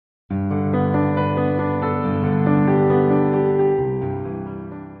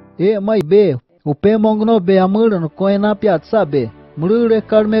e mai be upe mongno be amurun koena piat sabe murure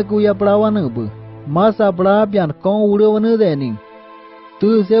karmeku ya brawanubu masa brabian kon urewanu dening tu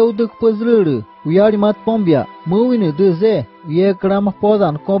zeuduk puzruru uyari mat pombia muwini duze ye kram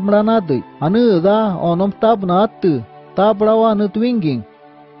podan komranadu anu da onom tabnatu tabrawanu twinging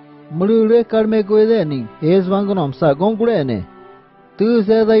murure karmeku dening ezwangonom sa gongurene tu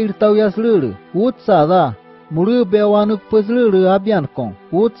zeda irtau yasluru utsada Muru bewanuk puzluru abian kong,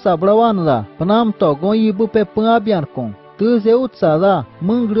 utsa brawan da, penam to gon ibu pe peng abian kong, tu ze utsa da,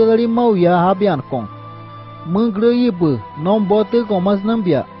 mengru dari mau ya abian kong. Mengru ibu, nom bote kong mas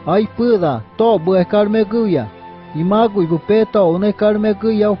nambia, ai pu da, to bu karme guya. Imagu ibu pe to une karme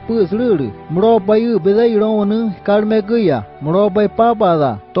guya puzluru, muro bayu beda iron karme guya, muro bay papa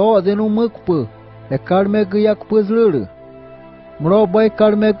da, to denu mukpu, karme guya puzluru. Muro bay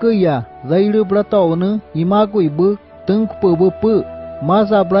karme guya. Zairu bratonu imagu ibu tengku pu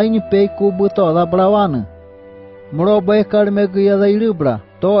masa brain pe kubu to da brawana muro bay karme guya zairu bra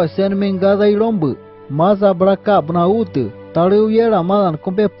to sen menga zairombu masa braka bna utu taru yera malan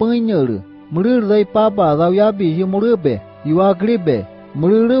kompe penyeru murur zai papa da yabi ji murube iwa gribe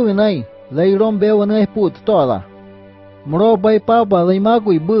mururu winai zairombe wanai put to da muro bay papa zai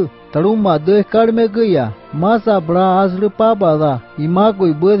magu ibu taruma de karme guya masa bra azru papa da imagu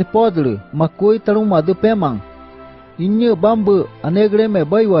ibu de podru makui taruma de pemang inye bambu anegre me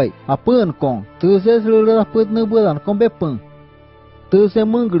baiwai apun kong tu se slura put nu budan kombe pung tu se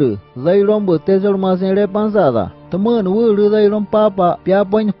mungru zairom bu tezor masen re pansada temen wuru zairom papa pia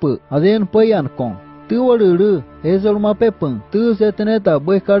boin pu aden poyan kong tu wuru ezor ma pepung tu se teneta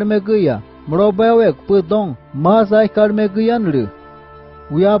boi karme guya mro bawe pu dong masa karme guya nru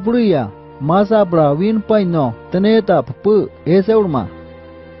Uya bruya, masa bra win paino, teneta pu ese urma.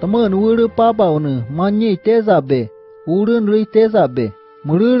 Temen uru papa unu, manyi tezabe, urun rui tezabe.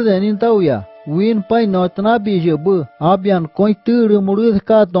 Murur denin tauya, win paino tenabi jebu, abian koi turu murur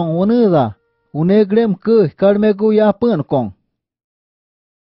katong unuda. Unegrem ke karmegu ya pun kong.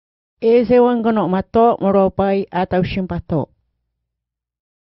 Ese wangono mato moropai atau shimpato.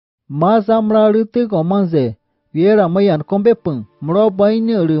 Masa mraruti komanze. Viera mayan kombe pung, mro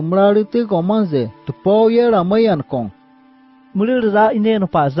baine ru mrarite komanze, tupo yera mayan kong. Mulur za ineno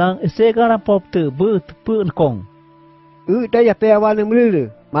pazang ese gara pop te bu tupu kong. Taya peawan mulur,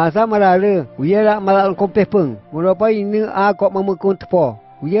 masa maralu, viera malal kombe pung, mro baine a kok mamukun tupo,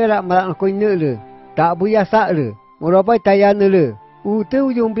 viera malal koine lu, tak buya sak lu, mro bai tayan lu, tu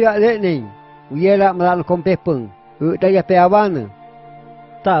ujung biak le ning, viera malal kombe pung, taya peawan.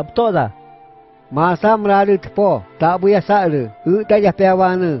 Tak betul dah. Masa melalu tepo, tak boleh sakle. Daya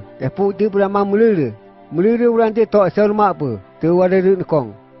peawana, putih beramal melulu. Melulu orang tu tak sermak apa. Tu wada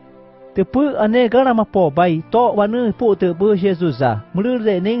kong. Tepu ane gara mapo bai, tok wana pu te bu Jesus ah.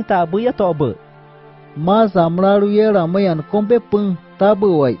 Melulu ning tak boleh tok ber. Masa melalu yera mayan kompe pung tak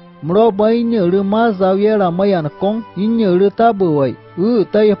berwai. Mero bai nyeru masa yera mayan kong, inyeru tak berwai.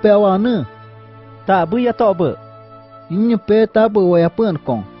 Daya peawana. Tak boleh tok ber. Inye pe tak berwai apun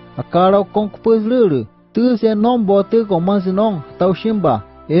kong. Akarau kong puzluru, tu se nom bote komansinong tau shimba,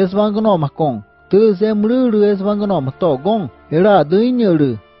 esvangonom kong, tu se mluru esvangonom togong, era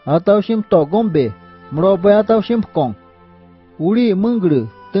duinyeru, atau shim togombe, mrobe atau shim kong. Uri mungru,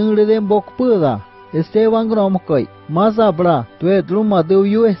 tengre dem bok puda, este vangonom koi, masa bra, tue druma de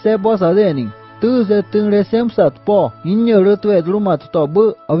yu ese bosa dening, tu se tengre semsat po, inyeru tue druma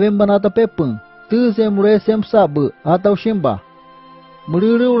tobu, avembanata pepung, tu se mure semsabu, atau shimba.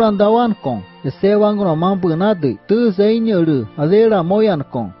 Mururu randawan kong, ese wangono mampu nadu, tu zainyeru, adera moyan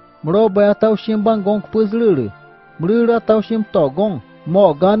kong, mroba atau shimbang gong puzluru, mururu atau shim togong,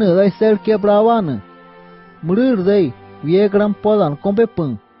 mo ganu dai ser quebrawana. Mururu dai, viegram podan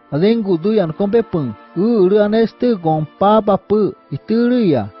kompepung, adengu duyan kompepung, uru aneste gong papa pu,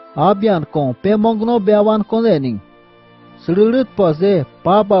 ituruya, abian kong, pemongno beawan kondening. Sururut pose,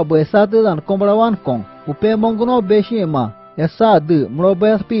 papa besatu dan kombrawan kong, upemongno beshima. Essa de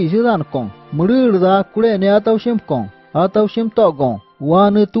mrobes pijidan kong, murur da kurene atau shim kong, atau shim togong,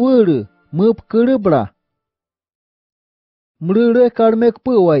 wan tuuru, mup kurubra. Murure karmek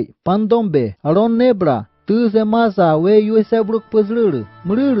puwai, pandombe, aron nebra, tu se masa we yu se bruk puzluru,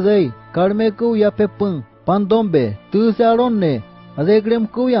 murur dei, karmeku ya pepung, pandombe, tu se aron ne, adegrem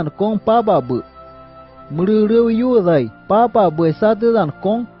kuyan kong pababu. Mururu yu dai, papabu esatudan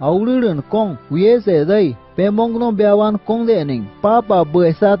kong, aururun kong, wiese dai. Pemongno beawan kong dening, papa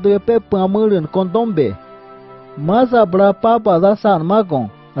bue satu epe pengamulun kondombe. Masa bra papa da san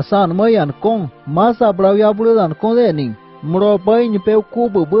magong, asan mayan kong, masa bra yabuludan kong dening, mro bain pe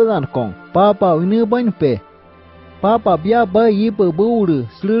kubu budan kong, papa ini bain pe. Papa bia bayi berburu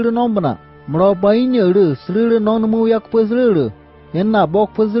seluruh nombna. Merobainya re seluruh nonmu yak peseluruh. Enna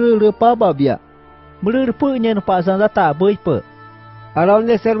bok peseluruh papa bia. Mulu punya nampak sang data boi pe. Alau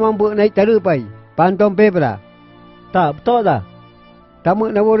ne sermang bu naik taru pai. Pantom pebra. Tak betul dah. Tamu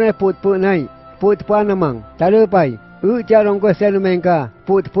nawone put naik. Put namang. Taru pai. Carong ko senumengka.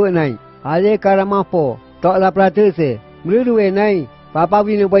 Put naik. Ale karamapo. Tok la pratu se. Mulu nai. Papa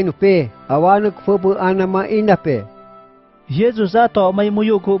winu pai nupe. Awanu kufu anama inape. Yesus tok mai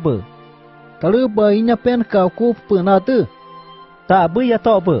muyu ku be. Taru bainya pen kau ku penatu. Tak bui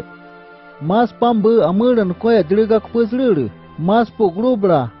tok be. Mas pambu amuran koya diriga kupesluru. Mas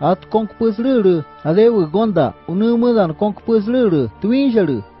pogrubra at kong kupesluru. Adewu gonda unumudan kong kupesluru.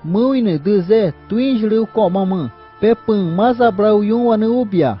 Twinjaru. Muine duze twinjaru komamu. Pepung masa brau yungwanu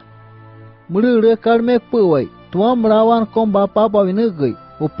ubia. Murure karmek puwai. Tuam rawan komba papa winugui.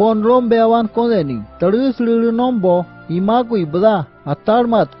 Upon rombe awan kondeni. Terus lulu nombo. Imagu ibda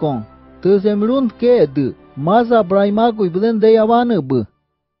atarmat kong. Tusemrun ke edu. Masa bra imagu ibden de awan ubu.